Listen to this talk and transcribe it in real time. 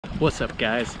What's up,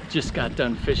 guys? Just got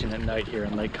done fishing at night here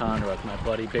in Lake Conroe with my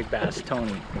buddy Big Bass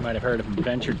Tony. You might have heard of him,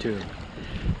 Venture Tube.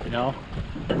 You know,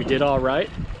 we did all right.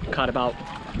 Caught about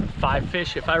 5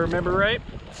 fish if I remember right.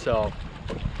 So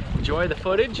enjoy the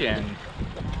footage and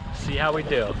see how we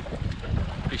do.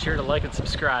 Be sure to like and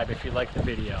subscribe if you like the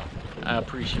video. I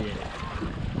appreciate it.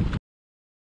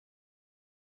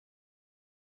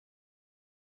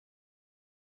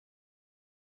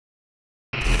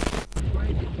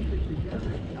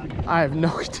 I have no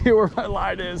idea where my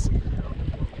line is.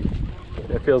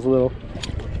 It feels a little.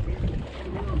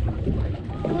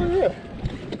 Oh yeah.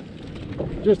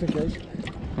 Just in case.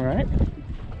 All right.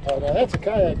 Oh no, that's a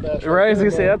kayak bass. Right, I was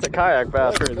gonna say that's a kayak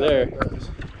bass right there.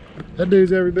 That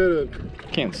dude's every bit of.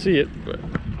 Can't see it, but.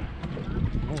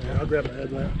 Oh, yeah, I'll grab my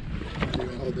headlamp.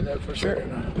 Hold the net for sure.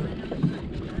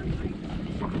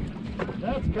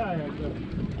 That's a kayak bass.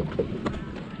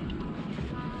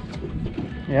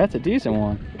 Yeah, that's a decent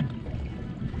one.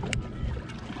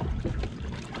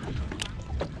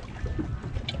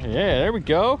 Yeah, there we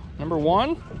go. Number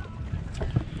 1.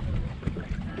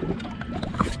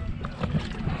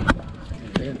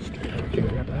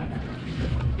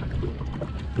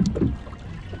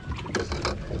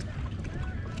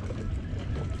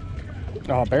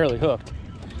 Oh, barely hooked.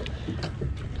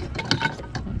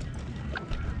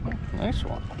 Nice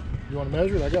one. You want to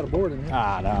measure it? I got a board in here.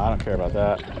 Ah, no, I don't care about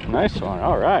that. Nice one.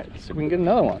 All right, let's see if we can get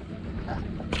another one.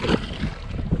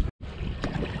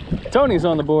 Tony's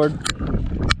on the board.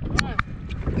 Right.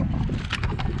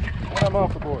 I'm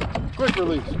off the board. Quick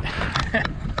release.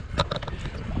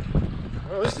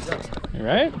 Oh, this is awesome. You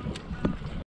right?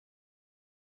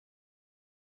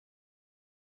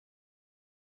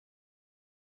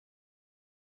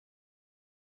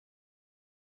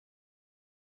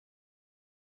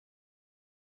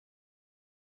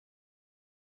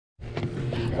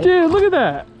 Dude, look at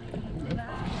that.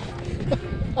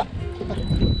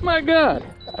 My God,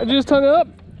 I just hung up.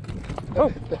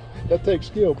 Oh, that takes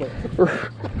skill, but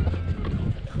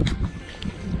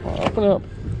open up.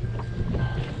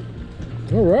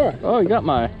 All right. Oh, you got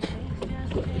my.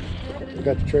 You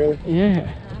got the trailer?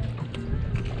 Yeah.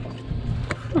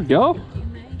 There we go.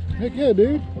 Heck yeah,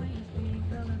 dude.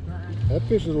 That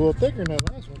fish is a little thicker than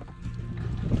that last one.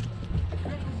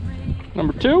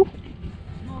 Number 2.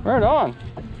 Right on.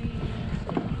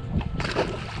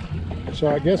 So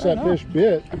I guess that fish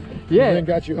bit. Yeah. And then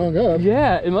got you hung up.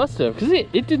 Yeah, it must have, because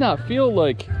it did not feel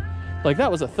like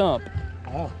that was a thump.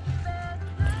 Wow.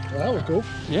 Well, that was cool.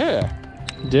 Yeah.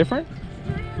 Different?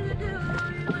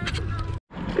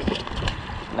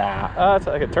 Nah, it's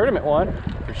like a tournament one,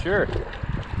 for sure.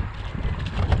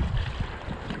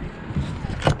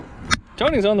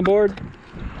 Tony's on the board.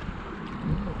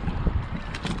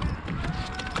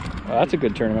 Oh, that's a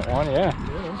good tournament one, yeah. Yeah,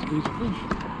 that's a decent fish.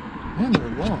 Man, they're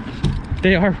long.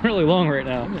 They are really long right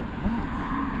now.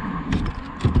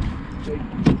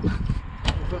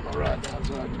 Put my rod down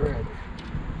so I can grab it.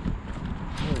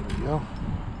 There we go.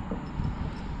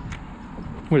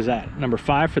 What is that? Number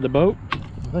 5 for the boat?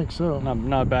 I think so.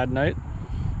 Not a bad night.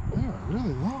 They are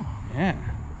really long. Yeah.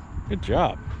 Good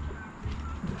job.